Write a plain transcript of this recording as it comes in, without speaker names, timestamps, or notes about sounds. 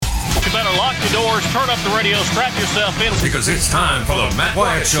better lock the doors, turn up the radio, strap yourself in. Because it's time for the Matt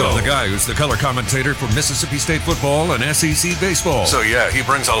Wyatt Show. The guy who's the color commentator for Mississippi State football and SEC baseball. So yeah, he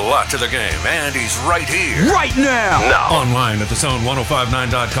brings a lot to the game, and he's right here. Right now! Online at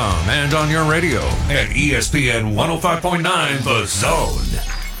thezone1059.com and on your radio at ESPN 105.9 The Zone.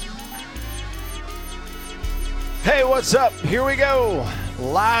 Hey, what's up? Here we go.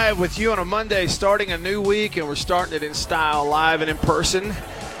 Live with you on a Monday, starting a new week, and we're starting it in style, live and in person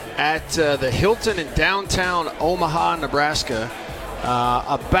at the Hilton in downtown Omaha, Nebraska.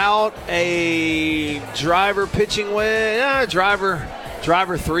 About a driver pitching way, driver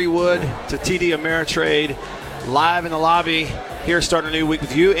 3-wood to TD Ameritrade, live in the lobby here, starting a new week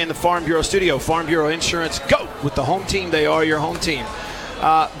with you in the Farm Bureau studio. Farm Bureau Insurance, go with the home team. They are your home team.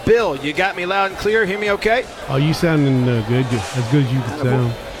 Bill, you got me loud and clear. Hear me okay? Oh, you sounding good. As good as you can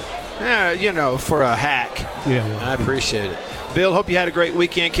sound. Yeah, for a hack. Yeah. Well, I appreciate it. Bill, hope you had a great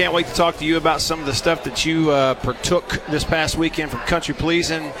weekend. Can't wait to talk to you about some of the stuff that you partook this past weekend from Country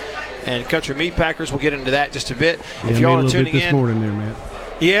Pleasing and Country Meat Packers. We'll get into that just a bit. Yeah, if y'all are tuning this morning there, Matt.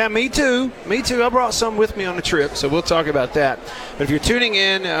 Yeah, me too. I brought some with me on the trip, so we'll talk about that. But if you're tuning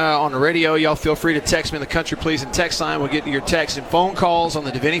in on the radio, y'all feel free to text me on the Country Pleasing text line. We'll get to your texts and phone calls on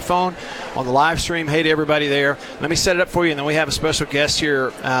the Divinity phone, on the live stream. Hey to everybody there. Let me set it up for you, and then we have a special guest here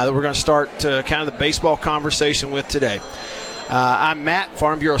that we're going to start kind of the baseball conversation with today. I'm Matt,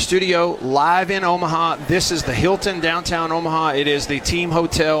 Farm Bureau Studio, live in Omaha. This is the Hilton, downtown Omaha. It is the team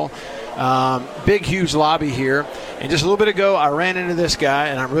hotel. Big, huge lobby here. And just a little bit ago, I ran into this guy,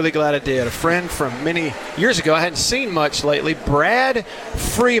 and I'm really glad I did. A friend from many years ago. I hadn't seen much lately. Brad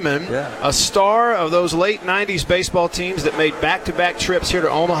Freeman, a star of those late 90s baseball teams that made back-to-back trips here to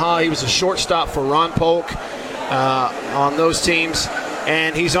Omaha. He was a shortstop for Ron Polk on those teams.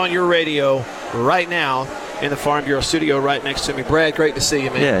 And he's on your radio right now in the Farm Bureau studio right next to me. Brad, great to see you,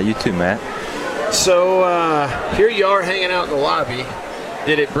 man. Yeah, you too, Matt. So here you are hanging out in the lobby.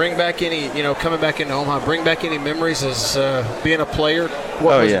 Did it bring back any, coming back into Omaha, bring back any memories as being a player?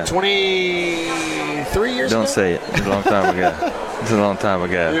 What was it, 23 years ago? Don't say it. It's a long time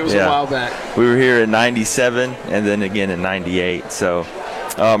ago. It was a while back. We were here in 97 and then again in 98. So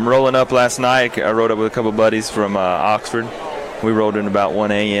rolling up last night, I rode up with a couple buddies from Oxford. We rolled in about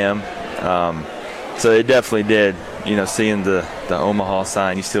 1 a.m. So it definitely did. Seeing the Omaha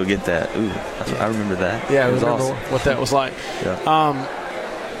sign, you still get that. Ooh, I remember that. Yeah, it was remember awesome. What that was like. Yeah.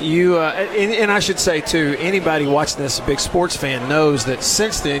 You and I should say too, anybody watching this, a big sports fan, knows that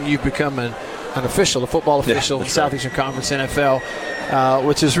since then you've become an official, a football official in Southeastern Conference NFL,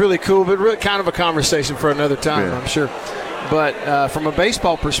 which is really cool, but really kind of a conversation for another time, I'm sure. But from a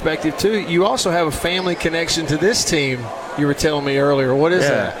baseball perspective too, you also have a family connection to this team. You were telling me earlier. What is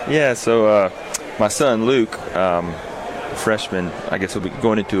that? Yeah. So my son Luke, freshman, I guess he'll be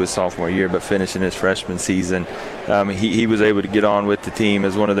going into his sophomore year, but finishing his freshman season, he was able to get on with the team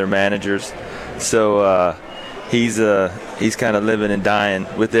as one of their managers. So he's kind of living and dying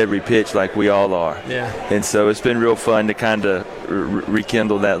with every pitch like we all are. Yeah. And so it's been real fun to kind of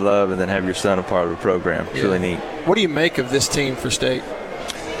rekindle that love and then have your son a part of the program. It's really neat. What do you make of this team for state?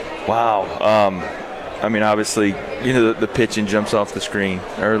 Wow. Obviously, the pitching jumps off the screen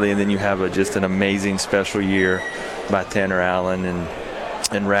early, and then you have just an amazing special year by Tanner Allen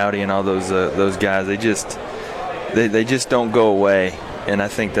and Rowdy and all those guys. They just don't go away, and I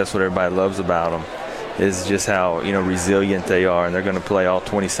think that's what everybody loves about them is just how resilient they are, and they're going to play all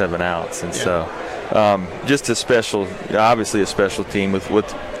 27 outs. And so just obviously a special team with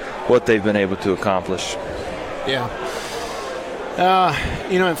what they've been able to accomplish. Yeah.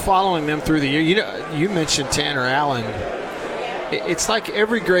 And following them through the year, you mentioned Tanner Allen. It's like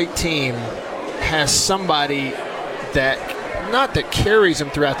every great team has somebody that carries them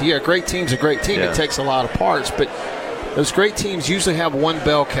throughout the year. A great team's a great team. It takes a lot of parts, but those great teams usually have one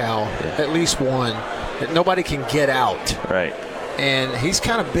bell cow, at least one, that nobody can get out. Right. And he's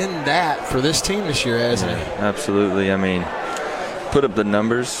kind of been that for this team this year, hasn't he? Absolutely. Put up the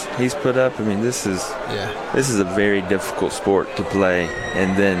numbers he's put up. This is a very difficult sport to play.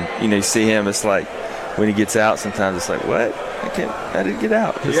 And then you see him. It's like when he gets out, sometimes it's like, what? I didn't get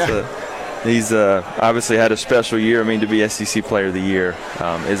out. He's obviously had a special year. To be SEC Player of the Year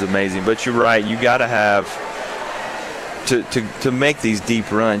is amazing. But you're right. You got to have to make these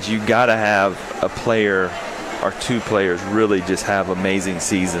deep runs. You got to have a player or two players really just have amazing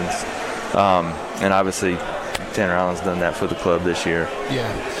seasons. And obviously, Tanner Allen's done that for the club this year. Yeah.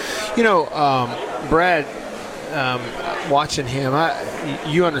 Brad, watching him,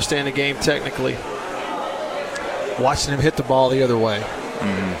 you understand the game technically. Watching him hit the ball the other way.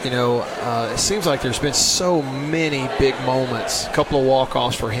 It seems like there's been so many big moments, a couple of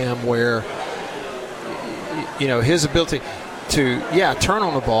walk-offs for him where, his ability to, turn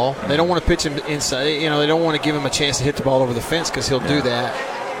on the ball. They don't want to pitch him inside. They don't want to give him a chance to hit the ball over the fence because he'll do that.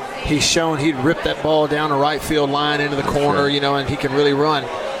 He's shown he'd rip that ball down the right field line into the corner, and he can really run.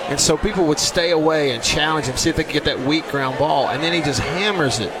 And so people would stay away and challenge him, see if they could get that weak ground ball. And then he just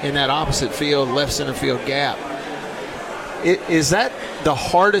hammers it in that opposite field, left center field gap. Is that the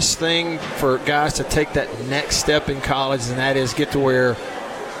hardest thing for guys to take that next step in college, and that is get to where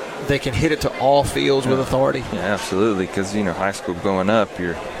they can hit it to all fields with authority? Yeah, absolutely, because, high school going up,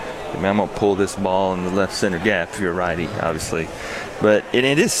 I'm going to pull this ball in the left center gap if you're a righty, obviously. But it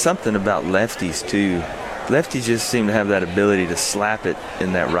is something about lefties, too. Lefties just seem to have that ability to slap it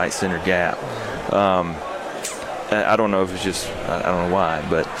in that right center gap. I don't know if it's just, I don't know why,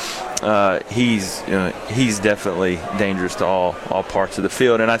 but he's definitely dangerous to all parts of the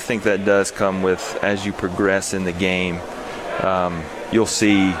field. And I think that does come with, as you progress in the game, you'll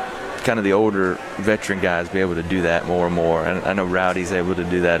see kind of the older veteran guys be able to do that more and more. And I know Rowdy's able to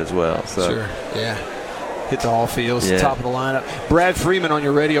do that as well. So. Sure, yeah. Hit the all fields, top of the lineup. Brad Freeman on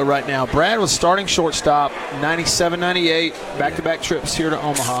your radio right now. Brad was starting shortstop, 97, 98, back-to-back trips here to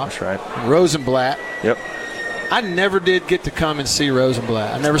Omaha. That's right. Rosenblatt. Yep. I never did get to come and see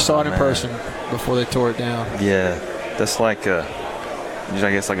Rosenblatt. I never saw it in person before they tore it down. Yeah, that's like a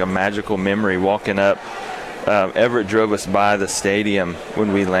magical memory walking up. Everett drove us by the stadium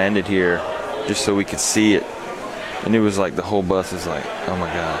when we landed here just so we could see it. And it was like the whole bus was like, oh, my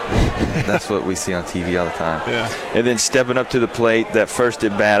God. That's what we see on TV all the time. Yeah. And then stepping up to the plate, that first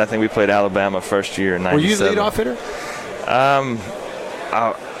at bat, I think we played Alabama first year in 97. Were you the leadoff hitter?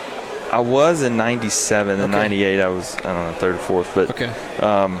 I was in 97. In 98, I was, third or fourth. But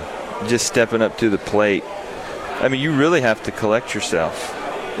just stepping up to the plate, you really have to collect yourself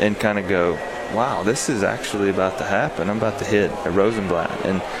and kind of go, wow, this is actually about to happen. I'm about to hit a Rosenblatt.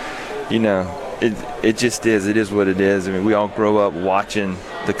 And, it just is. It is what it is. We all grow up watching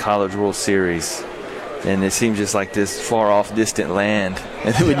the College World Series, and it seems just like this far-off, distant land.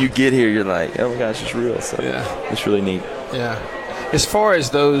 And then when you get here, you're like, oh, my gosh, it's real. So it's really neat. Yeah. As far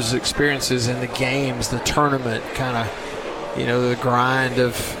as those experiences in the games, the tournament, kind of, the grind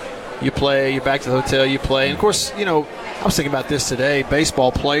of you play, you're back to the hotel, you play. And, of course, I was thinking about this today.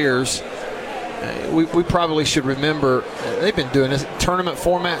 Baseball players, we probably should remember they've been doing this tournament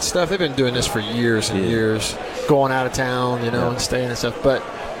format stuff. They've been doing this for years and years, going out of town, and staying and stuff. But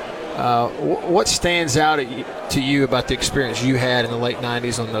what stands out to you about the experience you had in the late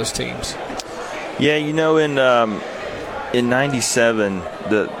 90s on those teams? Yeah, in 97,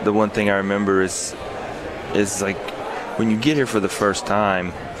 the one thing I remember is like when you get here for the first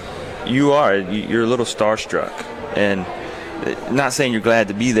time, you're a little starstruck. And not saying you're glad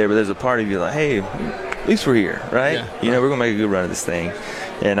to be there, but there's a part of you like, hey, at least we're here, right? Yeah. We're going to make a good run of this thing.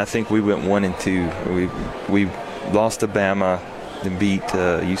 And I think we went 1-2. We lost to Bama, then beat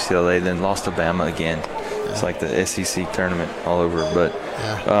UCLA, then lost to Bama again. Yeah. It's like the SEC tournament all over. But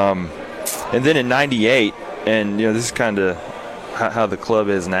and then in 98, and this is kind of how the club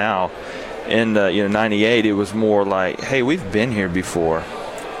is now. In 98, it was more like, hey, we've been here before,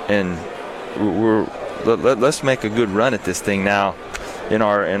 and let's make a good run at this thing now. In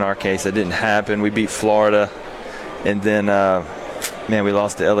our case, it didn't happen. We beat Florida, and then we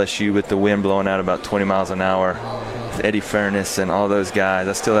lost to LSU with the wind blowing out about 20 miles an hour. Eddie Furness and all those guys.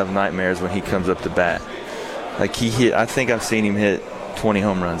 I still have nightmares when he comes up to bat. Like he hit, I think I've seen him hit 20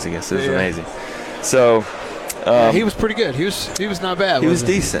 home runs. I guess it was amazing. So. He was pretty good. He was not bad. He was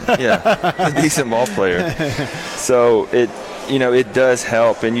decent. Yeah, a decent ball player. So it does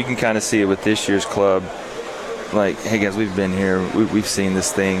help, and you can kind of see it with this year's club. Like, hey guys, we've been here. We've seen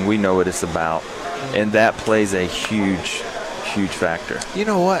this thing. We know what it's about, and that plays a huge factor. You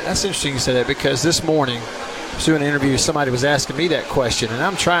know what? That's interesting you said that, because this morning, I was doing an interview. Somebody was asking me that question, and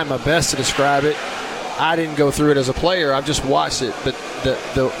I'm trying my best to describe it. I didn't go through it as a player. I've just watched it, but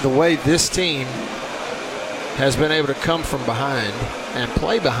the way this team has been able to come from behind and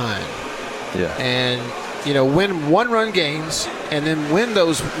play behind. Yeah. And, win one-run games, and then win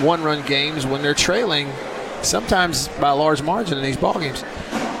those one-run games when they're trailing, sometimes by a large margin in these ball games.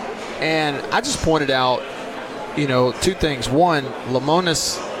 And I just pointed out, two things. One,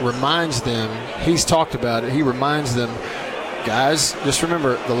 Lamonis reminds them, he's talked about it, he reminds them, guys, just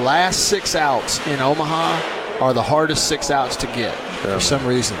remember, the last 6 outs in Omaha are the hardest 6 outs to get for some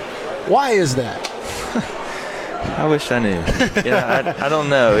reason. Why is that? I wish I knew. I don't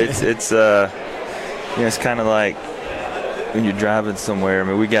know. It's kind of like when you're driving somewhere.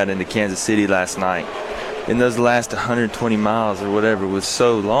 We got into Kansas City last night, in those last 120 miles or whatever was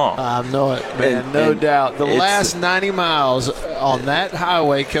so long. I know it, man. No doubt. The last 90 miles on that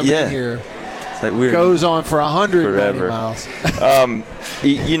highway coming in here goes on for 190 miles.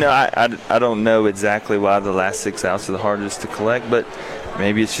 I don't know exactly why the last 6 outs are the hardest to collect, but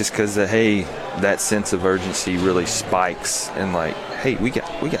maybe it's just because that sense of urgency really spikes and hey, we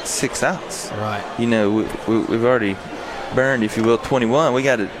got 6 outs. Right. We've already burned, if you will, 21. We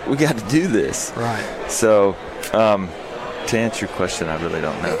got to do this. Right. So, to answer your question, I really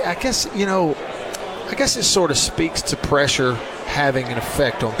don't know. I guess it sort of speaks to pressure having an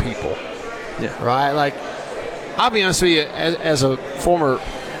effect on people. Yeah. Right. I'll be honest with you, as a former,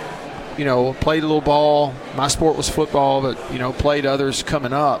 played a little ball. My sport was football, but played others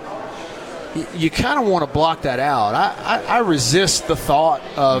coming up. You kind of want to block that out. I resist the thought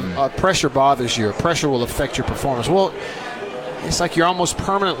of pressure bothers you. Pressure will affect your performance. Well, it's like you're almost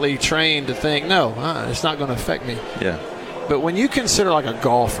permanently trained to think, no, it's not going to affect me. Yeah. But when you consider like a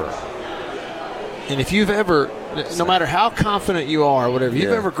golfer, and if you've ever, no matter how confident you are or whatever,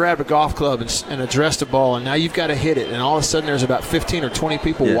 you've ever grabbed a golf club and addressed a ball, and now you've got to hit it, and all of a sudden there's about 15 or 20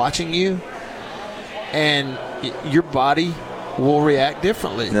 people watching you, and your body will react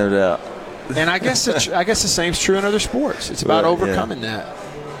differently. No doubt. And I guess the same's true in other sports. It's about overcoming that.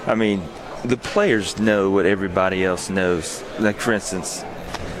 I mean, the players know what everybody else knows. Like, for instance,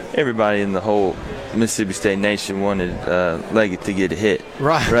 everybody in the whole Mississippi State Nation wanted Leggett to get a hit.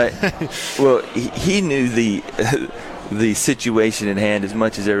 Right. Well, he knew the situation in hand as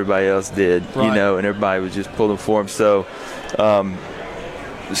much as everybody else did, and everybody was just pulling for him. So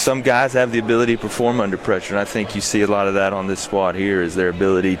some guys have the ability to perform under pressure, and I think you see a lot of that on this squad here is their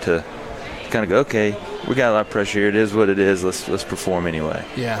ability to kind of go, okay, we got a lot of pressure here. It is what it is. Let's perform anyway.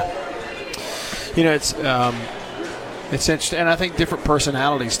 Yeah. It's interesting, and I think different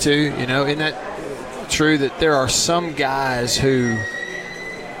personalities too. Isn't that true that there are some guys who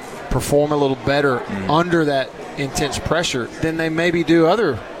perform a little better under that intense pressure than they maybe do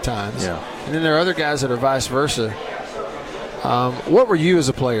other times. Yeah. And then there are other guys that are vice versa. What were you as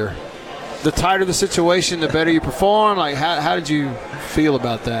a player? The tighter the situation, the better you perform. How did you feel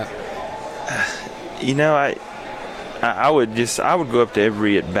about that? I would go up to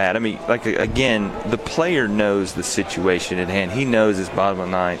every at bat. I mean, again, the player knows the situation at hand. He knows it's bottom of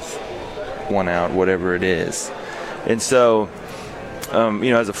ninth, 1 out, whatever it is. And so,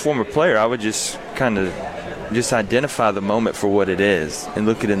 as a former player, I would just kind of identify the moment for what it is and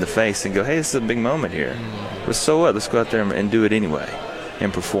look it in the face and go, hey, this is a big moment here. But so what? Let's go out there and do it anyway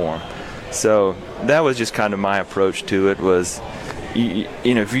and perform. So that was just kind of my approach to it was,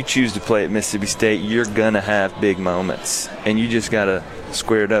 if you choose to play at Mississippi State, you're going to have big moments. And you just got to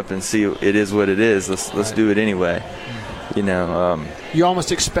square it up and see it is what it is. Let's do it anyway. You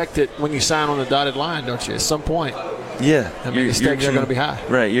almost expect it when you sign on the dotted line, don't you, at some point? Yeah. The stakes are going to be high.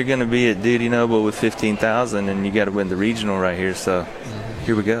 Right. You're going to be at Duty Noble with 15,000, and you got to win the regional right here. So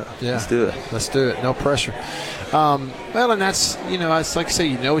here we go. Yeah. Let's do it. Let's do it. No pressure. And that's, it's like I say,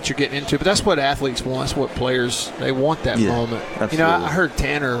 you know what you're getting into, but that's what athletes want. That's what players, they want that moment. Absolutely. I heard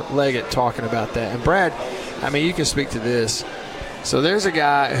Tanner Leggett talking about that. And Brad, you can speak to this. So there's a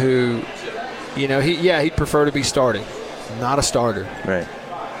guy who, he'd prefer to be starting, not a starter. Right.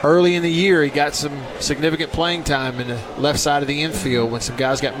 Early in the year, he got some significant playing time in the left side of the infield when some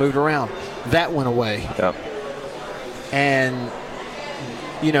guys got moved around. That went away. Yep. And,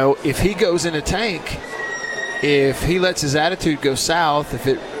 if he goes in a tank, if he lets his attitude go south,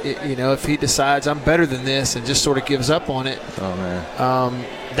 if he decides I'm better than this and just sort of gives up on it, oh man,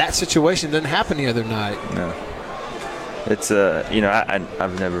 that situation didn't happen the other night. No, it's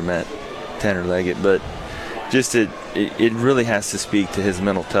I've never met Tanner Leggett, but just it really has to speak to his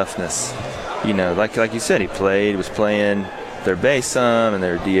mental toughness. Like you said, he was playing third base some, and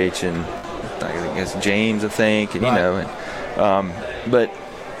they're DHing, I guess James, I think, and right. But.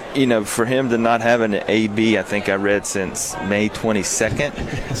 For him to not have an AB, I think I read since May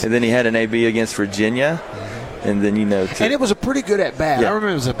 22nd, and then he had an AB against Virginia, and then and it was a pretty good at bat. Yeah. I remember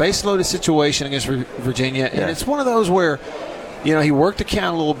it was a base loaded situation against Virginia, and it's one of those where, he worked the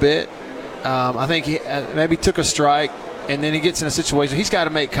count a little bit. I think he maybe took a strike, and then he gets in a situation he's got to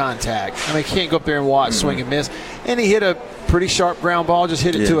make contact. He can't go up there and watch swing and miss, and he hit a pretty sharp ground ball, just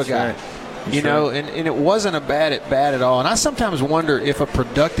hit it to a guy. Right. And it wasn't a bad at bat at all. And I sometimes wonder if a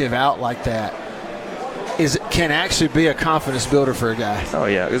productive out like that can actually be a confidence builder for a guy. Oh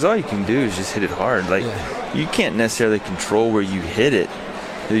yeah, because all you can do is just hit it hard. You can't necessarily control where you hit it.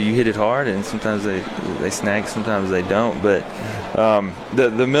 You hit it hard, and sometimes they snag, sometimes they don't. But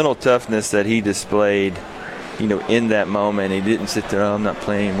the mental toughness that he displayed, in that moment, he didn't sit there, I'm not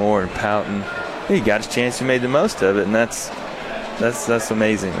playing anymore, and pouting. he got his chance. He made the most of it, and that's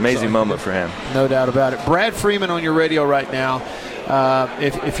amazing moment for him. No doubt about it. Brad Freeman on your radio right now.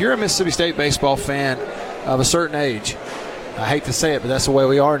 If you're a Mississippi State baseball fan of a certain age, I hate to say it, but that's the way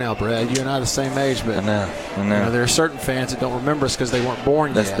we are now, Brad. You and I are the same age, but I know. You know, there are certain fans that don't remember us because they weren't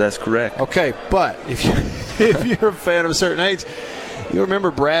born yet. That's correct. Okay, but if you're a fan of a certain age, you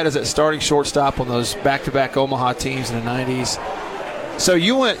remember Brad as that starting shortstop on those back-to-back Omaha teams in the 90s. So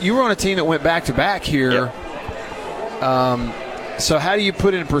you were on a team that went back-to-back here. Yep. So how do you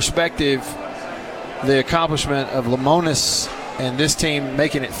put in perspective the accomplishment of Lamonis and this team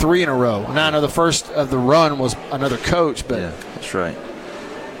making it 3 in a row? Now, I know the first of the run was another coach, but yeah, that's right.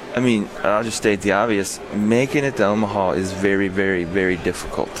 I mean, I'll just state the obvious. Making it to Omaha is very, very, very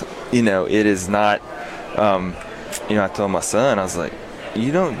difficult. You know, it is not. I told my son, I was like,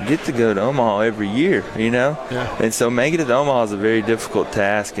 you don't get to go to Omaha every year, you know? Yeah. And so making it to Omaha is a very difficult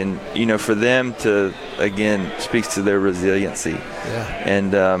task. And, you know, for them to, again, speaks to their resiliency. Yeah.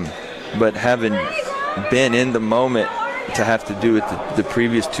 And, but having been in the moment to have to do it the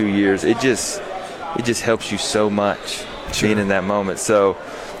previous 2 years, it just helps you so much being in that moment. So,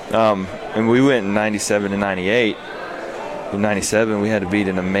 and we went in 97 and 98. In 97, we had to beat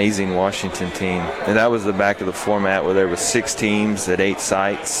an amazing Washington team. And that was the back of the format where there was 6 teams at 8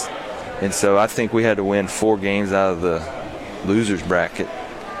 sites. And so I think we had to win 4 games out of the losers bracket.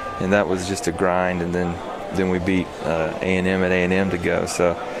 And that was just a grind. And then we beat A&M at A&M to go.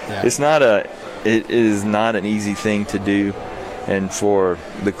 So it is not an easy thing to do. And for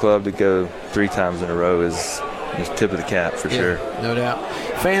the club to go 3 times in a row is tip of the cap for sure. No doubt.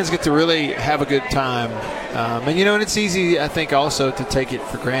 Fans get to really have a good time. And it's easy, I think, also to take it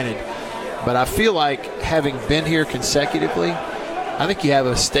for granted. But I feel like having been here consecutively, I think you have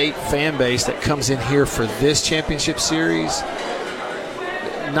a state fan base that comes in here for this championship series,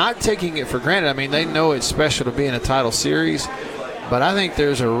 not taking it for granted. I mean, they know it's special to be in a title series, but I think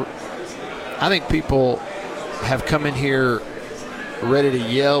I think people have come in here ready to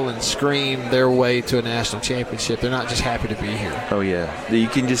yell and scream their way to a national championship. They're not just happy to be here. Oh, yeah. You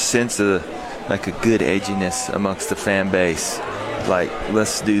can just sense a good edginess amongst the fan base. Like,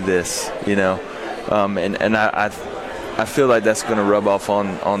 let's do this, you know. And I feel like that's going to rub off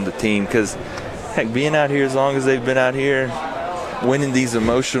on the team because, heck, being out here as long as they've been out here, winning these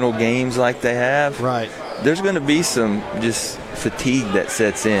emotional games like they have, right? There's going to be some just fatigue that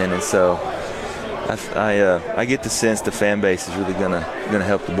sets in, and so I get the sense the fan base is really gonna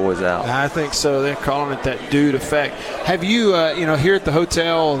help the boys out. I think so. They're calling it that dude effect. Have you, here at the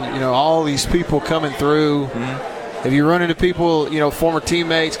hotel, all these people coming through? Mm-hmm. Have you run into people, former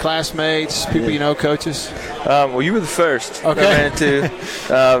teammates, classmates, people coaches? Well, you were the first. Okay. I ran into.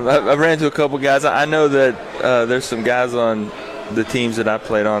 I ran into a couple guys. I know that there's some guys on the teams that I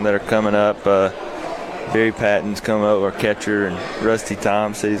played on that are coming up. Barry Patton's coming up, our catcher, and Rusty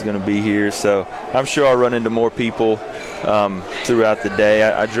Tom said he's going to be here. So I'm sure I'll run into more people throughout the day.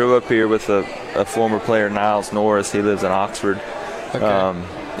 I drove up here with a former player, Niles Norris. He lives in Oxford. Okay.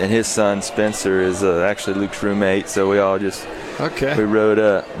 And his son, Spencer, is actually Luke's roommate. So we all just we rode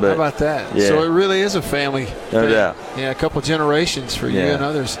up. But, how about that? Yeah. So it really is a family No doubt. Yeah, a couple generations for you and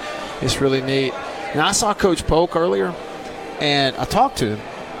others. It's really neat. Now, I saw Coach Polk earlier, and I talked to him.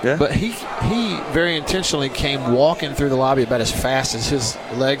 Yeah. But he very intentionally came walking through the lobby about as fast as his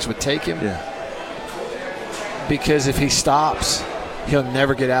legs would take him. Yeah. Because if he stops, he'll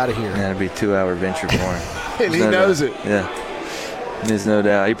never get out of here. Yeah, it'd be a 2-hour venture for him. And he knows it. Yeah. There's no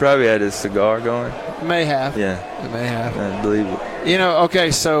doubt. He probably had his cigar going. May have. Yeah. It may have. I believe it. Okay,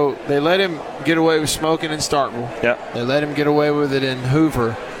 so they let him get away with smoking in Starkville. Yeah. They let him get away with it in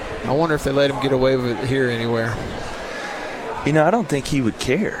Hoover. I wonder if they let him get away with it here anywhere. I don't think he would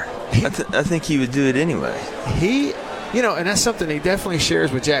care. I think he would do it anyway. And that's something he definitely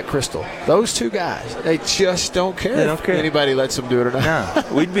shares with Jack Crystal. Those two guys, they just don't care. They don't care. Anybody lets them do it or not.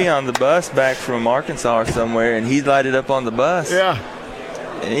 No. We'd be on the bus back from Arkansas or somewhere, and he'd light it up on the bus. Yeah.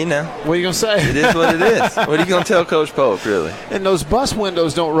 And, what are you going to say? It is what it is. What are you going to tell Coach Polk, really? And those bus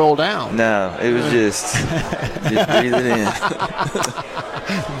windows don't roll down. No, it was just breathe it in.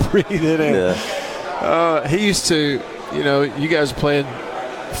 Breathe it in. Yeah. He used to, you guys playing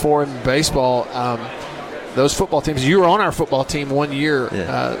for him in baseball. Those football teams, you were on our football team one year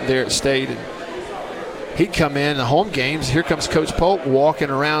there at State. And he'd come in the home games. Here comes Coach Polk walking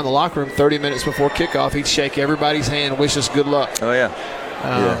around the locker room 30 minutes before kickoff. He'd shake everybody's hand, wish us good luck. Oh, yeah.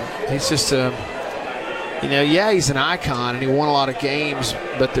 He's just yeah, he's an icon and he won a lot of games,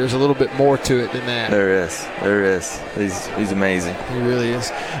 but there's a little bit more to it than that. There is. He's amazing. He really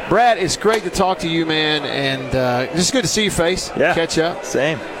is. Brad, it's great to talk to you, man, and just good to see your face. Yeah, catch up.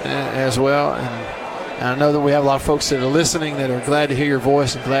 Same. As well. And I know that we have a lot of folks that are listening that are glad to hear your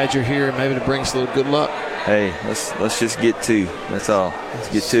voice and glad you're here and maybe to bring us a little good luck. Hey, let's just get 2. That's all. Let's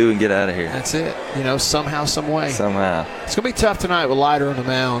get 2 and get out of here. That's it. Somehow, some way. Somehow. It's going to be tough tonight with Leiter on the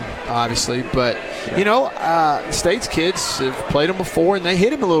mound, obviously. But, State's kids have played him before, and they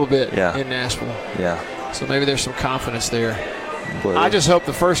hit him a little bit in Nashville. Yeah. So maybe there's some confidence there. Boy, I just hope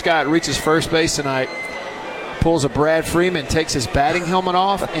the first guy that reaches first base tonight pulls a Brad Freeman, takes his batting helmet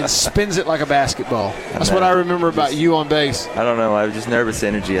off, and spins it like a basketball. That's what I remember about you on base. I don't know. I was just nervous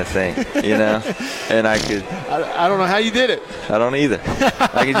energy, I think, and I could. I don't know how you did it. I don't either.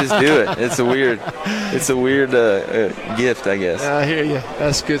 I could just do it. It's a weird gift, I guess. I hear you.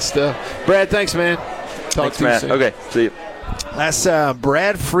 That's good stuff. Brad, thanks, man. Talk to you soon. Okay, see you. That's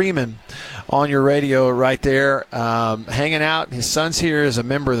Brad Freeman on your radio right there, hanging out. His son's here as a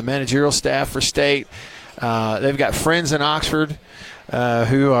member of the managerial staff for State. They've got friends in Oxford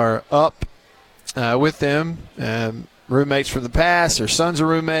who are up with them, roommates from the past. Their sons are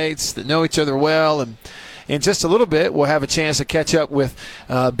roommates that know each other well. And in just a little bit, we'll have a chance to catch up with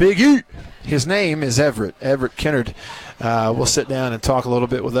Big E. His name is Everett Kennard. We'll sit down and talk a little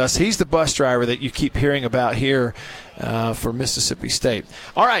bit with us. He's the bus driver that you keep hearing about here for Mississippi State.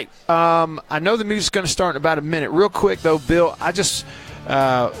 All right. I know the music's going to start in about a minute. Real quick, though, Bill, I just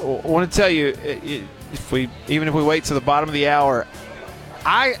want to tell you, even if we wait to the bottom of the hour,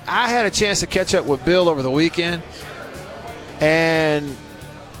 I had a chance to catch up with Bill over the weekend, and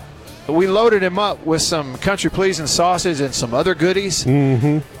we loaded him up with some country pleasing sausage and some other goodies.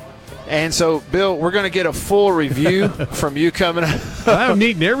 Mm-hmm. And so, Bill, we're going to get a full review from you coming up. I haven't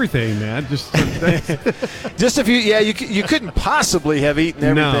eaten everything, man. Just a few. Yeah, you couldn't possibly have eaten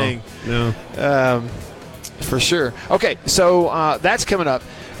everything. No. For sure. Okay, so that's coming up.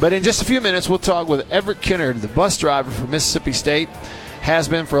 But in just a few minutes, we'll talk with Everett Kennard, the bus driver for Mississippi State. Has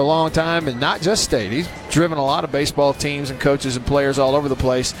been for a long time, and not just State. He's driven a lot of baseball teams and coaches and players all over the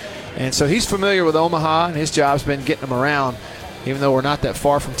place. And so he's familiar with Omaha, and his job's been getting them around, even though we're not that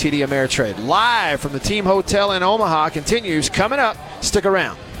far from TD Ameritrade. Live from the Team Hotel in Omaha continues coming up. Stick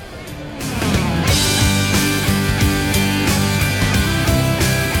around.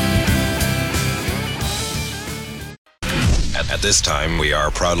 At this time, we are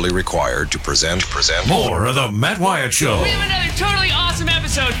proudly required to present more of the Matt Wyatt Show. We have another totally awesome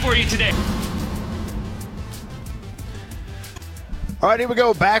episode for you today. All right, here we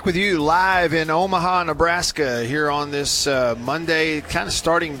go. Back with you live in Omaha, Nebraska, here on this Monday, kind of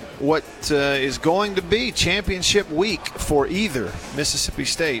starting what is going to be championship week for either Mississippi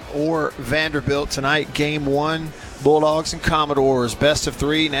State or Vanderbilt tonight. Game 1, Bulldogs and Commodores, best of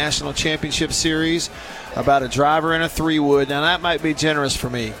 3 national championship series. About a driver and a 3-wood. Now, that might be generous for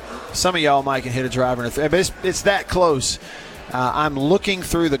me. Some of y'all might can hit a driver and a 3, but it's that close. I'm looking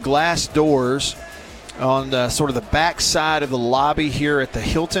through the glass doors on sort of the back side of the lobby here at the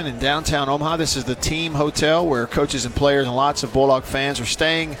Hilton in downtown Omaha. This is the Team Hotel where coaches and players and lots of Bulldog fans are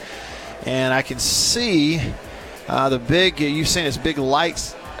staying. And I can see the big, you've seen this big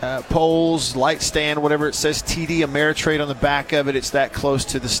lights, poles, light stand, whatever it says, TD Ameritrade on the back of it. It's that close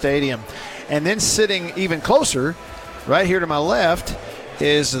to the stadium. And then sitting even closer, right here to my left,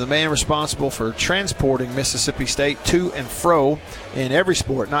 is the man responsible for transporting Mississippi State to and fro in every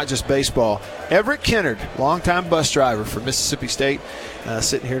sport, not just baseball. Everett Kennard, longtime bus driver for Mississippi State,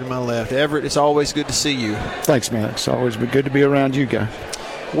 sitting here to my left. Everett, it's always good to see you. Thanks, man. It's always been good to be around you guys.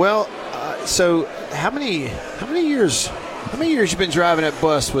 Well, so how many years you been driving that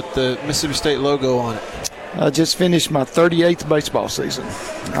bus with the Mississippi State logo on it? I just finished my 38th baseball season.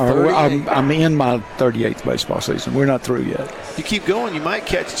 I'm in my 38th baseball season. We're not through yet. You keep going, you might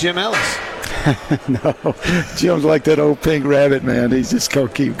catch Jim Ellis. No, Jim's like that old pink rabbit, man. He's just going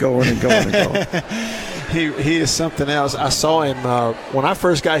to keep going and going and going. He is something else. I saw him when I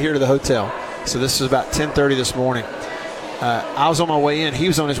first got here to the hotel. So this was about 10:30 this morning. I was on my way in. He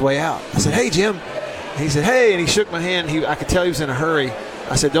was on his way out. I said, "Hey, Jim." He said, "Hey," and he shook my hand. I could tell he was in a hurry.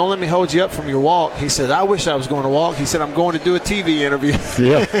 I said, "Don't let me hold you up from your walk." He said, "I wish I was going to walk." He said, "I'm going to do a TV interview."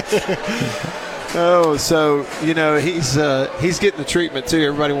 Yeah. Oh, so, he's getting the treatment, too.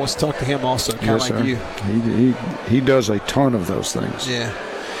 Everybody wants to talk to him also, kind of like you. He does a ton of those things. Yeah.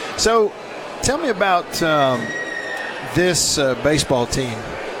 So tell me about this baseball team,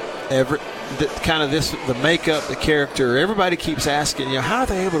 Everett. The makeup, the character. Everybody keeps asking, how are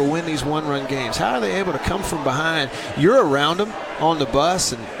they able to win these one-run games? How are they able to come from behind? You're around them on the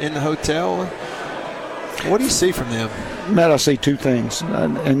bus and in the hotel. What do you see from them? Matt, I see two things,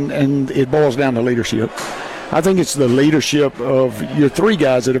 and it boils down to leadership. I think it's the leadership of your three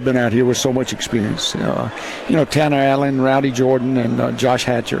guys that have been out here with so much experience. Tanner Allen, Rowdy Jordan, and Josh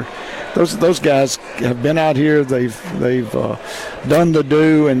Hatcher. Those guys have been out here. They've done the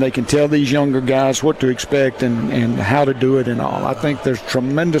do, and they can tell these younger guys what to expect and how to do it and all. I think there's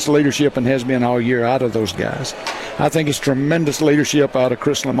tremendous leadership and has been all year out of those guys. I think it's tremendous leadership out of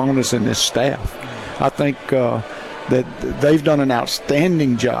Chris Lamonis and his staff. I think that they've done an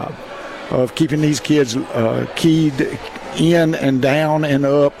outstanding job of keeping these kids keyed in and down and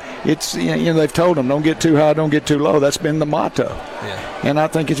up. It's they've told them, don't get too high, don't get too low. That's been the motto. Yeah. And I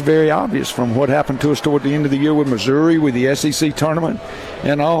think it's very obvious from what happened to us toward the end of the year with Missouri, with the SEC tournament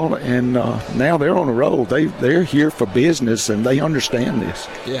and all. And now they're on a roll. They're here for business, and they understand this.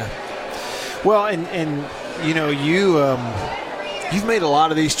 Yeah. Well, and you've made a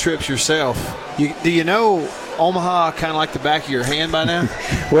lot of these trips yourself. Do you know Omaha kind of like the back of your hand by now?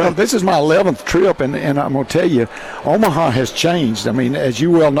 Well, this is my 11th trip, and I'm going to tell you, Omaha has changed. I mean, as you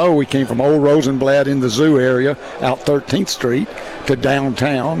well know, we came from Old Rosenblatt in the zoo area out 13th Street to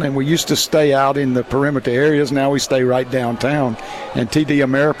downtown, and we used to stay out in the perimeter areas. Now we stay right downtown, and TD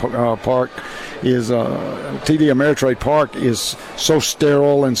Ameritrade Park is so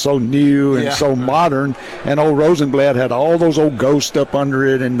sterile and so new and so modern, and Old Rosenblatt had all those old ghosts up under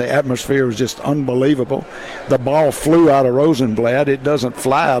it, and the atmosphere was just unbelievable. The ball flew out of Rosenblatt. It doesn't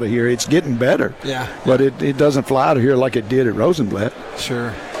fly out of here. It's getting better. Yeah. But it doesn't fly out of here like it did at Rosenblatt.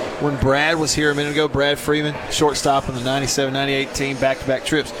 Sure. When Brad was here a minute ago, Brad Freeman, shortstop on the 97-98 team, back-to-back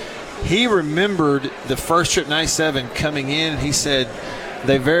trips, he remembered the first trip, 97, coming in, and he said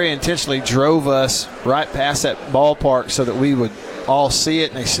they very intentionally drove us right past that ballpark so that we would all see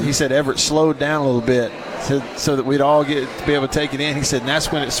it. And he said Everett slowed down a little bit so that we'd all get to be able to take it in. He said, and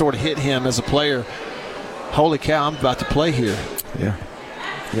that's when it sort of hit him as a player. Holy cow, I'm about to play here. Yeah.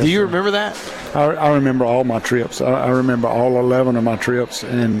 Do you remember that? I remember all my trips. I remember all 11 of my trips,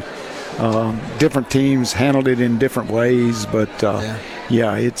 and different teams handled it in different ways. But,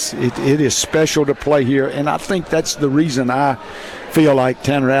 it is special to play here, and I think that's the reason I feel like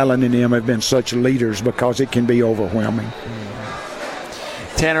Tanner Allen and him have been such leaders, because it can be overwhelming.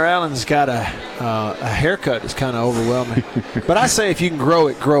 Tanner Allen's got a haircut that's kind of overwhelming. But I say if you can grow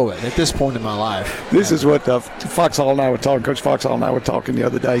it, grow it at this point in my life. This is what Foxhall and I were talking. Coach Foxhall and I were talking the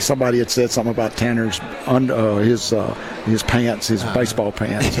other day. Somebody had said something about Tanner's his pants, his baseball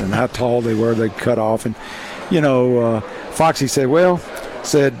pants, and how tall they were. They'd cut off. And, Foxy said,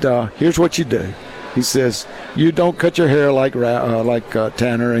 here's what you do. He says, you don't cut your hair like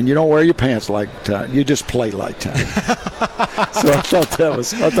Tanner, and you don't wear your pants like Tanner. You just play like Tanner. So I thought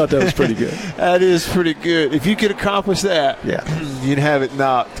that was pretty good. That is pretty good. If you could accomplish that, you'd have it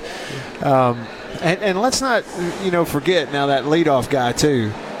knocked. And let's not, forget now that leadoff guy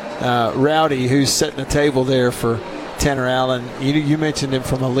too, Rowdy, who's setting the table there for Tanner Allen. You mentioned him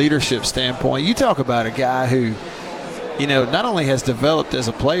from a leadership standpoint. You talk about a guy who, not only has developed as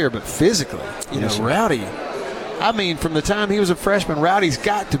a player, but physically. Rowdy, I mean, from the time he was a freshman, Rowdy's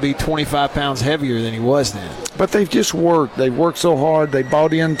got to be 25 pounds heavier than he was then. But they've just worked. They've worked so hard. They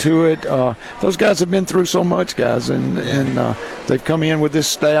bought into it. Those guys have been through so much, guys, and they've come in with this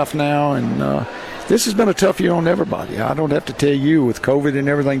staff now, and this has been a tough year on everybody. I don't have to tell you, with COVID and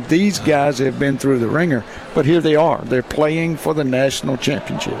everything, these guys have been through the ringer, but here they are. They're playing for the national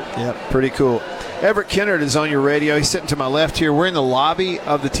championship. Yep, pretty cool. Everett Kennard is on your radio. He's sitting to my left here. We're in the lobby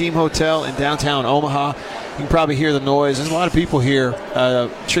of the team hotel in downtown Omaha. You can probably hear the noise. There's a lot of people here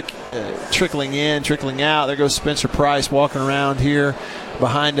trickling in, trickling out. There goes Spencer Price walking around here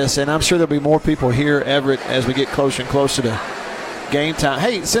behind us, and I'm sure there'll be more people here, Everett, as we get closer and closer to game time.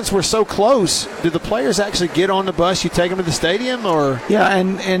 Hey, since we're so close, do the players actually get on the bus? You take them to the stadium, or? Yeah,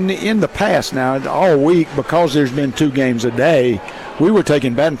 and in the past now, all week, because there's been 2 games a day, we were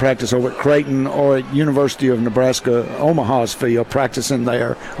taking batting practice over at Creighton or at University of Nebraska, Omaha's field, practicing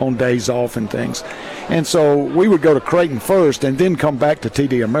there on days off and things. And so we would go to Creighton first and then come back to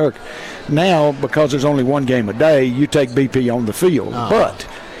TD America. Now, because there's only 1 game a day, you take BP on the field. Oh. But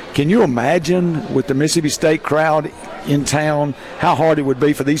can you imagine, with the Mississippi State crowd in town, how hard it would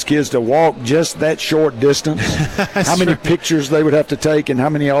be for these kids to walk just that short distance? How many pictures they would have to take and how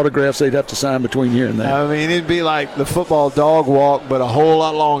many autographs they'd have to sign between here and there. I mean, it'd be like the football dog walk, but a whole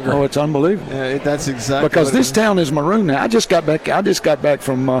lot longer. Oh, it's unbelievable. That's exactly because this town is maroon now. I just got back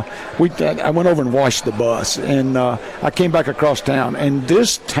from I went over and washed the bus, and I came back across town, and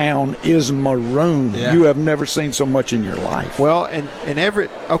this town is maroon. Yeah. You have never seen so much in your life. Well, and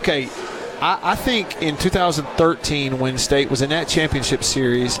Everett, okay, I think in 2013 when State was in that championship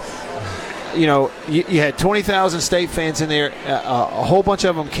series, you had 20,000 State fans in there. A whole bunch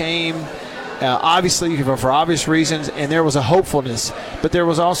of them came, obviously for obvious reasons, and there was a hopefulness. But there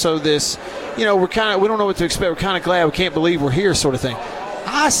was also this, we don't know what to expect. We're kind of glad. We can't believe we're here, sort of thing.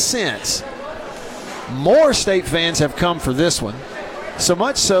 I sense more State fans have come for this one, so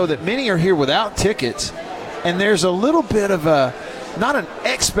much so that many are here without tickets, and there's a little bit of not an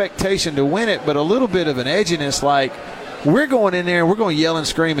expectation to win it, but a little bit of an edginess, like we're going in there and we're going to yell and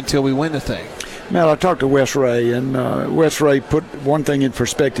scream until we win the thing. Matt, I talked to Wes Ray, and Wes Ray put one thing in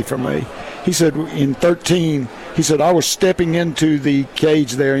perspective for me. He said in 13, he said, I was stepping into the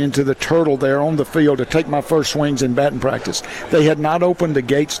cage there, into the turtle there on the field to take my first swings in batting practice. They had not opened the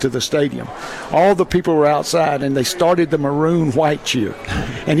gates to the stadium. All the people were outside, and they started the maroon-white cheer.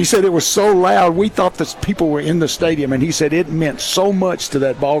 And he said it was so loud, we thought the people were in the stadium, and he said it meant so much to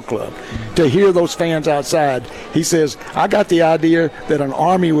that ball club to hear those fans outside. He says, I got the idea that an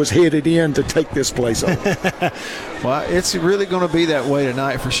army was headed in to take this place over. Well, it's really going to be that way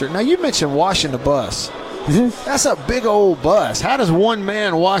tonight for sure. Now, you mentioned washing the bus. Mm-hmm. That's a big old bus. How does one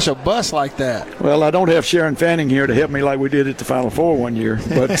man wash a bus like that? Well, I don't have Sharon Fanning here to help me like we did at the Final Four one year,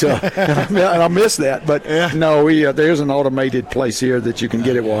 but and I missed that. But no, there's an automated place here that you can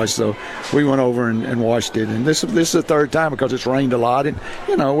get it washed. So we went over and washed it. And this is the third time because it's rained a lot. And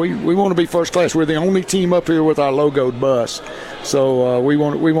we want to be first class. We're the only team up here with our logoed bus, so we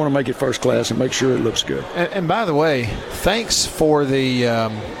want to make it first class and make sure it looks good. And by the way, thanks for the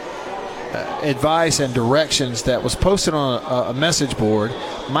advice and directions that was posted on a message board.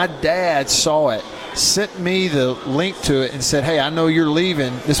 My dad saw it, sent me the link to it, and said, hey, I know you're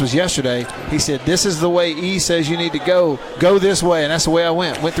leaving. This was yesterday. He said, this is the way E says you need to go. Go this way. And that's the way I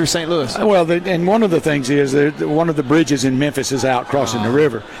went through St. Louis. Well, and one of the things is that one of the bridges in Memphis is out crossing the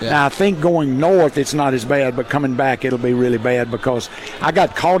river. Yeah. Now, I think going north it's not as bad, but coming back it'll be really bad because I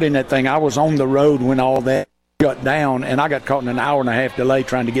got caught in that thing. I was on the road when all that shut down, and I got caught in an hour and a half delay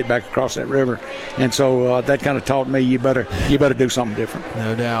trying to get back across that river, and so that kind of taught me you better do something different.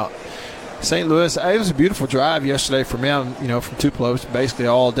 No doubt. St. Louis, it was a beautiful drive yesterday for me. From Tupelo basically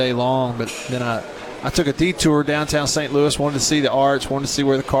all day long, but then I took a detour downtown St. Louis, wanted to see the arch, wanted to see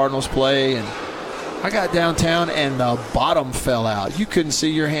where the Cardinals play, and I got downtown and the bottom fell out. You couldn't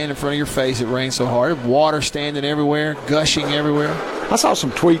see your hand in front of your face. It rained so hard. Water standing everywhere, gushing everywhere. I saw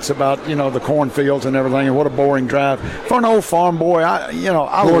some tweets about, the cornfields and everything, and what a boring drive. For an old farm boy, I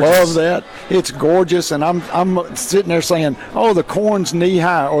love that. It's gorgeous, and I'm sitting there saying, oh, the corn's knee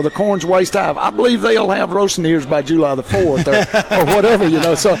high or the corn's waist high. I believe they'll have roasting ears by July the 4th or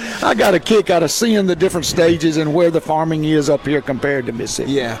whatever, So I got a kick out of seeing the different stages and where the farming is up here compared to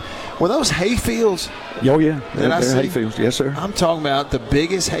Mississippi. Yeah. Were those hay fields? Oh, yeah. They're hay fields. Yes, sir. I'm talking about the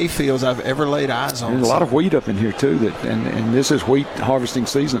biggest hay fields I've ever laid eyes on. There's a lot of wheat up in here, too, and this is wheat harvesting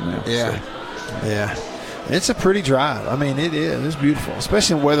season now. Yeah. So. Yeah. It's a pretty drive. I mean, it is. It's beautiful,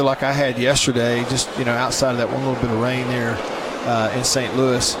 especially in weather like I had yesterday, just, outside of that one little bit of rain there in St.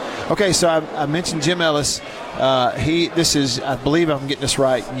 Louis. Okay, so I mentioned Jim Ellis. This is, I believe I'm getting this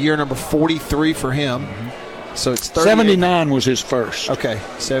right, year number 43 for him. Mm-hmm. So it's 79 was his first. Okay,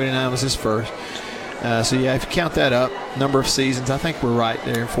 79 was his first. So, if you count that up, number of seasons, I think we're right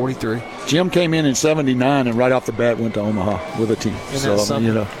there, 43. Jim came in 79 and right off the bat went to Omaha with a team. So,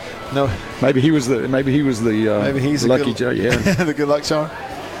 no, maybe he was the lucky charm. Yeah, the good luck charm.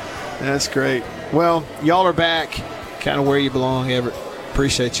 That's great. Well, y'all are back, kind of where you belong, Everett.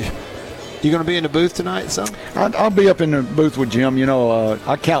 Appreciate you. You going to be in the booth tonight, son? I'll be up in the booth with Jim.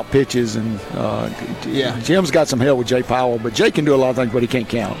 I count pitches, and Jim's got some help with Jay Powell, but Jay can do a lot of things, but he can't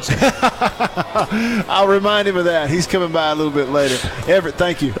count. So. I'll remind him of that. He's coming by a little bit later. Everett,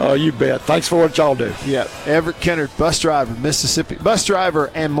 thank you. Oh, you bet. Thanks for what y'all do. Yeah, Everett Kennard, bus driver, Mississippi, bus driver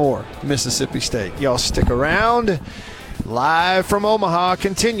and more, Mississippi State. Y'all stick around. Live from Omaha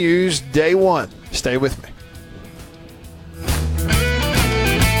continues day one. Stay with me.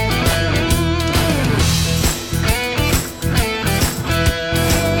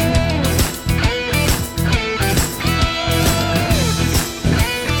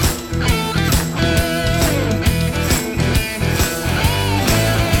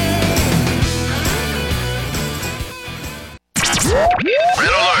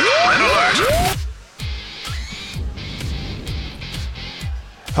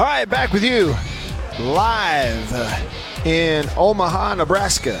 All right, back with you live in Omaha,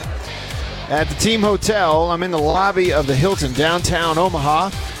 Nebraska at the Team Hotel. I'm in the lobby of the Hilton downtown Omaha.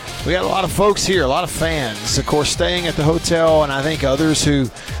 We got a lot of folks here, a lot of fans, of course, staying at the hotel, and I think others who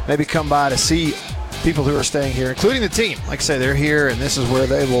maybe come by to see people who are staying here, including the team. Like I say, they're here, and this is where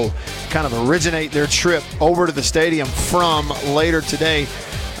they will kind of originate their trip over to the stadium from later today.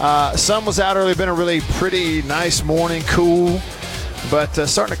 Sun was out early. Been a really pretty nice morning, cool, but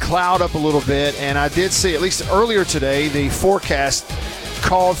starting to cloud up a little bit. And I did see, at least earlier today, the forecast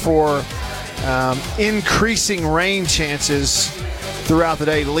called for increasing rain chances throughout the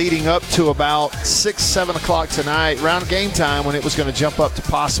day, leading up to about 6, 7 o'clock tonight, around game time, when it was going to jump up to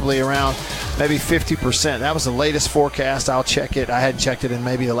possibly around maybe 50%. That was the latest forecast. I'll check it. I hadn't checked it in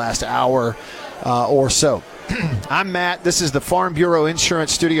maybe the last hour or so. I'm Matt. This is the Farm Bureau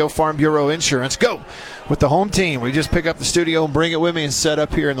Insurance Studio. Farm Bureau Insurance. Go with the home team. We just pick up the studio and bring it with me and set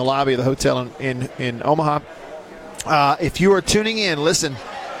up here in the lobby of the hotel in Omaha. If you are tuning in, listen,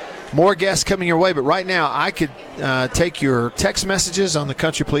 more guests coming your way, but right now I could take your text messages on the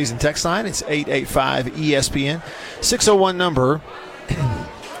Country Pleasing text line. It's 885-ESPN. 601 number,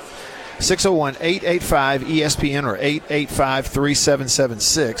 601-885-ESPN or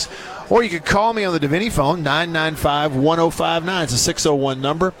 885-3776. Or you could call me on the Davini phone, 995-1059. It's a 601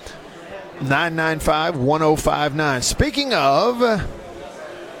 number, 995-1059. Speaking of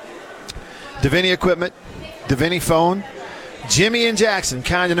Davini equipment, Davini phone, Jimmy and Jackson,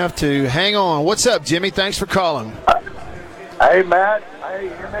 kind enough to hang on. What's up, Jimmy? Thanks for calling. Hey, Matt. Hey,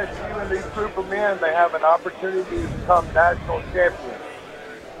 MSU and these group of men, they have an opportunity to become national champions.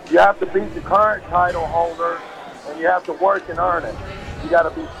 You have to beat the current title holder, and you have to work and earn it. You got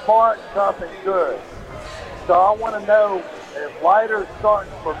to be smart, tough, and good. So I want to know, if Leiter's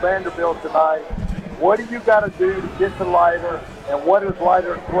starting for Vanderbilt tonight, what do you got to do to get to Leiter, and what does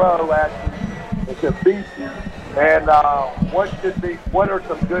Leiter throw at you to beat you? And what are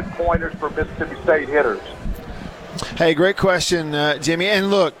some good pointers for Mississippi State hitters? Hey, great question, Jimmy.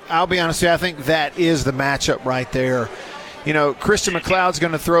 And look, I'll be honest with you, I think that is the matchup right there. You know, Christian McLeod's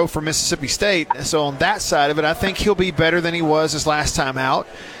going to throw for Mississippi State, so on that side of it, I think he'll be better than he was his last time out.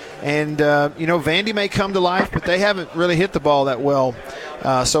 And, Vandy may come to life, but they haven't really hit the ball that well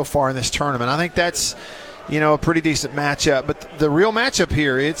so far in this tournament. I think that's, a pretty decent matchup. But the real matchup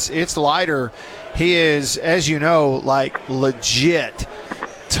here, it's Leiter. He is, as you know, like legit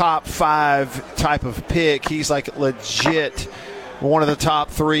top 5 type of pick. He's like legit one of the top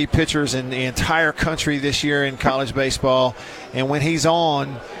 3 pitchers in the entire country this year in college baseball. And when he's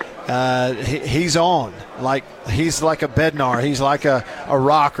on, he's on. Like, he's like a Bednar. He's like a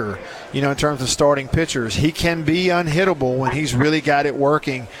rocker, in terms of starting pitchers. He can be unhittable when he's really got it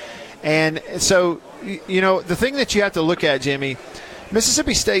working. And so, the thing that you have to look at, Jimmy,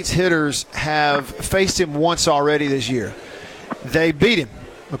 Mississippi State's hitters have faced him once already this year. They beat him,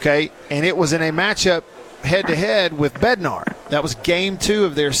 okay? And it was in a matchup head-to-head with Bednar. That was game 2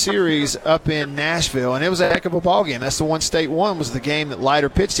 of their series up in Nashville, and it was a heck of a ball game. That's the one State won, was the game that Leiter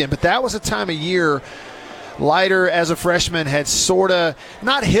pitched in. But that was a time of year Leiter, as a freshman, had sort of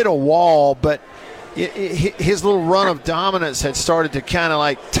not hit a wall, but his little run of dominance had started to kind of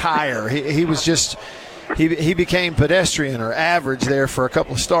like tire. He was just – He became pedestrian or average there for a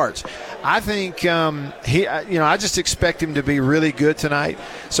couple of starts. I think I just expect him to be really good tonight.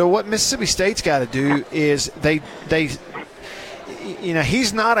 So what Mississippi State's got to do is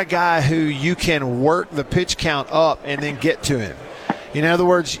he's not a guy who you can work the pitch count up and then get to him. In other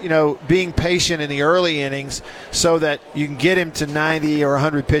words, being patient in the early innings so that you can get him to 90 or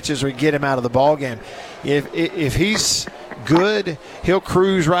 100 pitches or get him out of the ball game. If he's good, he'll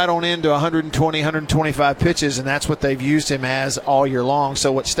cruise right on into 120, 125 pitches, and that's what they've used him as all year long.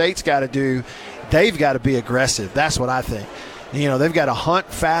 So what State's got to do, they've got to be aggressive. That's what I think. They've got to hunt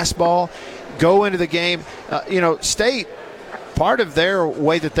fastball, go into the game. State, part of their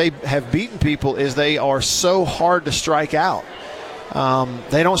way that they have beaten people is they are so hard to strike out.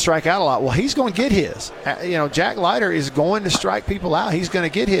 They don't strike out a lot. Well, he's going to get his. Jack Leiter is going to strike people out. He's going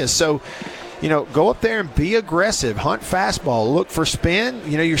to get his. So, go up there and be aggressive. Hunt fastball. Look for spin.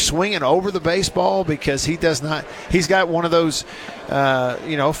 You're swinging over the baseball because he does not. He's got one of those,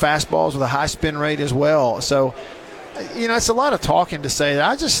 fastballs with a high spin rate as well. So, it's a lot of talking to say that.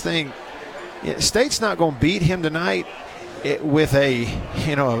 I just think State's not going to beat him tonight with a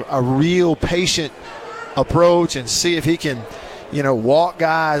real patient approach and see if he can, walk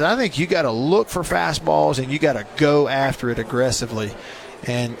guys. I think you got to look for fastballs and you got to go after it aggressively.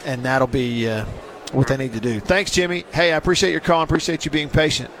 And that'll be what they need to do. Thanks, Jimmy. Hey, I appreciate your call. I appreciate you being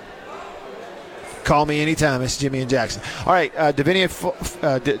patient. Call me anytime. It's Jimmy and Jackson. All right, Davini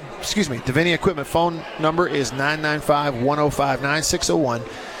Equipment phone number is 995-1059,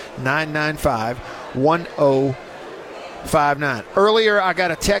 601-995-1059. Earlier, I got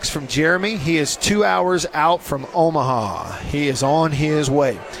a text from Jeremy. He is 2 hours out from Omaha. He is on his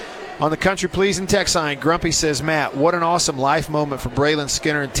way. On the Country Pleasing text line, Grumpy says, Matt, what an awesome life moment for Braylon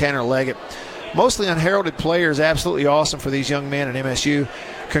Skinner and Tanner Leggett. mostly unheralded players. Absolutely awesome for these young men at MSU.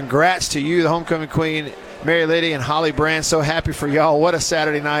 Congrats to you, the homecoming queen, Mary Liddy and Holly Brand. So happy for y'all. What a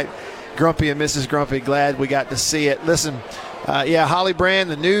Saturday night. Grumpy and Mrs. Grumpy, glad we got to see it. Listen, Holly Brand,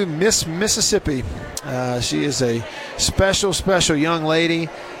 the new Miss Mississippi. She is a special, special young lady,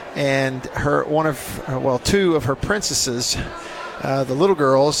 and two of her princesses, the little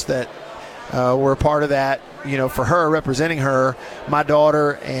girls that were a part of that, for her, representing her, my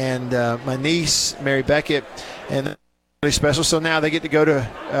daughter and my niece, Mary Beckett, and really special. So now they get to go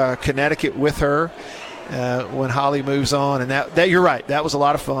to Connecticut with her when Holly moves on, and that you're right, that was a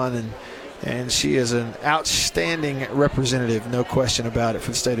lot of fun, and she is an outstanding representative, no question about it,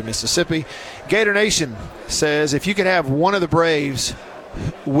 for the state of Mississippi. Gator Nation says, if you could have one of the Braves,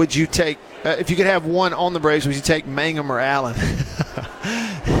 would you take? If you could have one on the Braves, would you take Mangum or Allen?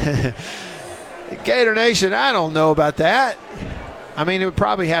 Gator Nation, I don't know about that. I mean, it would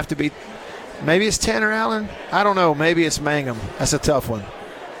probably have to be, maybe it's Tanner Allen. I don't know. Maybe it's Mangum. That's a tough one.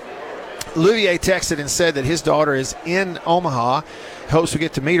 Louvier texted and said that his daughter is in Omaha. Hopes we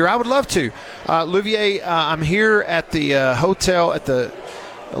get to meet her. I would love to. Louvier, I'm here at the hotel, at the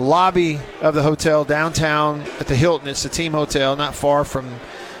lobby of the hotel downtown at the Hilton. It's a team hotel not far from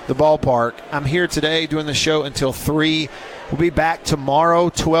the ballpark. I'm here today doing the show until 3. We'll be back tomorrow,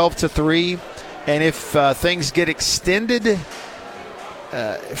 12 to 3. And if things get extended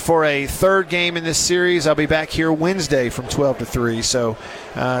for a third game in this series, I'll be back here Wednesday from 12 to 3. So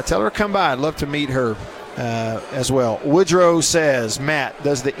tell her to come by. I'd love to meet her as well. Woodrow says, Matt,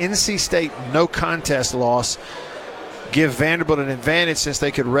 does the NC State no contest loss give Vanderbilt an advantage since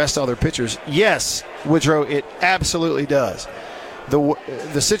they could rest all their pitchers? Yes, Woodrow, it absolutely does.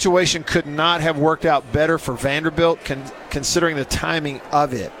 The situation could not have worked out better for Vanderbilt considering the timing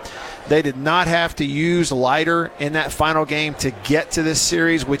of it. They did not have to use Leiter in that final game to get to this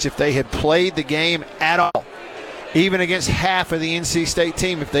series, which if they had played the game at all, even against half of the NC State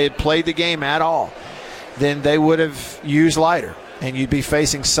team, if they had played the game at all, then they would have used Leiter, and you'd be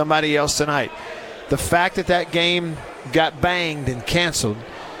facing somebody else tonight. The fact that that game got banged and canceled,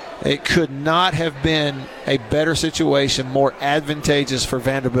 it could not have been a better situation, more advantageous for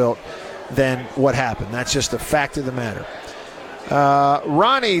Vanderbilt than what happened. That's just a fact of the matter.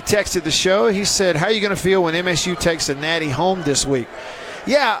 Ronnie texted the show. He said, how are you going to feel when MSU takes a natty home this week?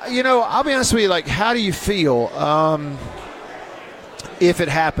 Yeah, I'll be honest with you, how do you feel if it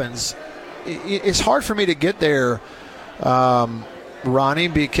happens? It's hard for me to get there, Ronnie,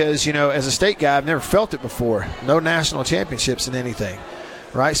 because, as a state guy, I've never felt it before. No national championships in anything,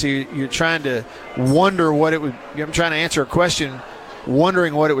 right? So you're trying to wonder what it would – I'm trying to answer a question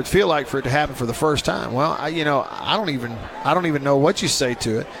wondering what it would feel like for it to happen for the first time. Well, I don't even know what you say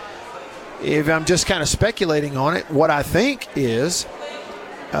to it. If I'm just kind of speculating on it, what I think is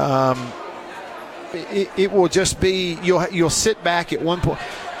it will just be you'll sit back at one point.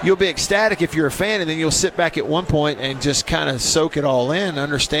 You'll be ecstatic if you're a fan, and then you'll sit back at one point and just kind of soak it all in,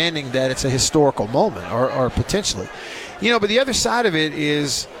 understanding that it's a historical moment or potentially. But the other side of it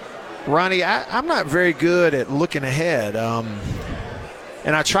is, Ronnie, I'm not very good at looking ahead.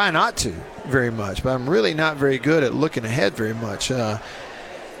 And I try not to very much, but I'm really not very good at looking ahead very much. And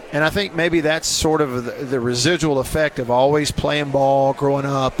I think maybe that's sort of the residual effect of always playing ball growing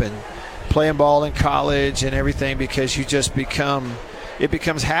up and playing ball in college and everything, because you just it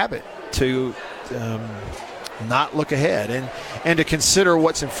becomes habit to not look ahead and to consider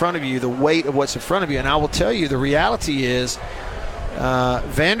what's in front of you, the weight of what's in front of you. And I will tell you, the reality is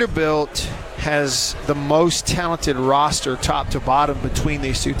Vanderbilt has the most talented roster top to bottom between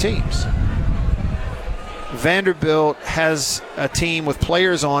these two teams. Vanderbilt has a team with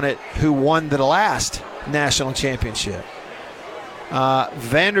players on it who won the last national championship.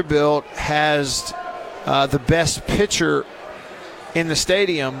 Vanderbilt has the best pitcher in the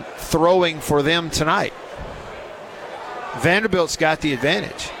stadium throwing for them tonight. Vanderbilt's got the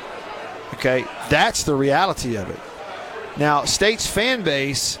advantage. Okay, that's the reality of it. Now, State's fan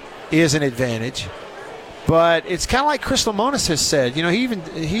base is an advantage, but it's kind of like Chris Lemonis has said.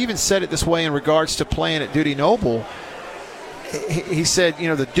 He even said it this way in regards to playing at Dudy Noble. He said,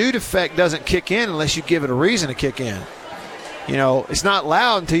 the dude effect doesn't kick in unless you give it a reason to kick in. It's not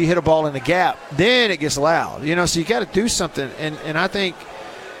loud until you hit a ball in the gap. Then it gets loud. So you got to do something. And I think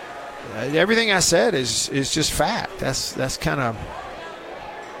everything I said is just fact. That's kind of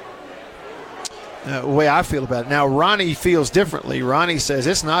the way I feel about it. Now, Ronnie feels differently. Ronnie says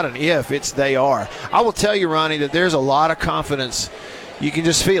it's not an if, it's they are. I will tell you, Ronnie, that there's a lot of confidence. You can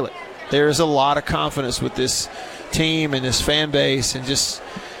just feel it. There's a lot of confidence with this team and this fan base. And just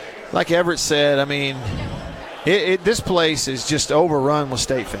like Everett said, I mean, This place is just overrun with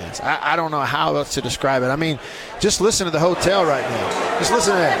State fans. I don't know how else to describe it. I mean, just listen to the hotel right now. Just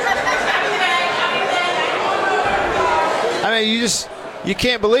listen to that. I mean, you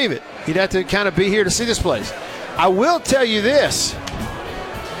can't believe it. You'd have to kind of be here to see this place. I will tell you this.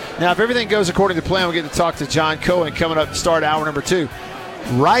 Now, if everything goes according to plan, we'll get to talk to John Cohen coming up to start hour number 2.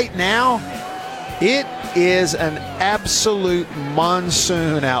 Right now, it is an absolute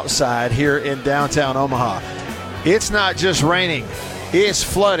monsoon outside here in downtown Omaha. It's not just raining. It's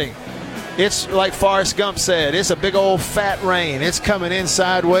flooding. It's like Forrest Gump said, it's a big old fat rain. It's coming in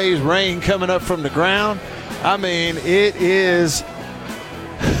sideways, rain coming up from the ground. I mean, it is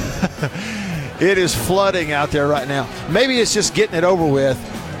it is flooding out there right now. Maybe it's just getting it over with,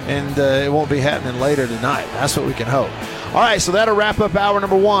 and it won't be happening later tonight. That's what we can hope. All right, so that'll wrap up hour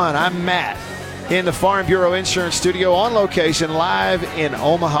number 1. I'm Matt in the Farm Bureau Insurance Studio on location live in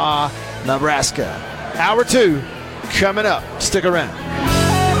Omaha, Nebraska. Hour 2 coming up. Stick around.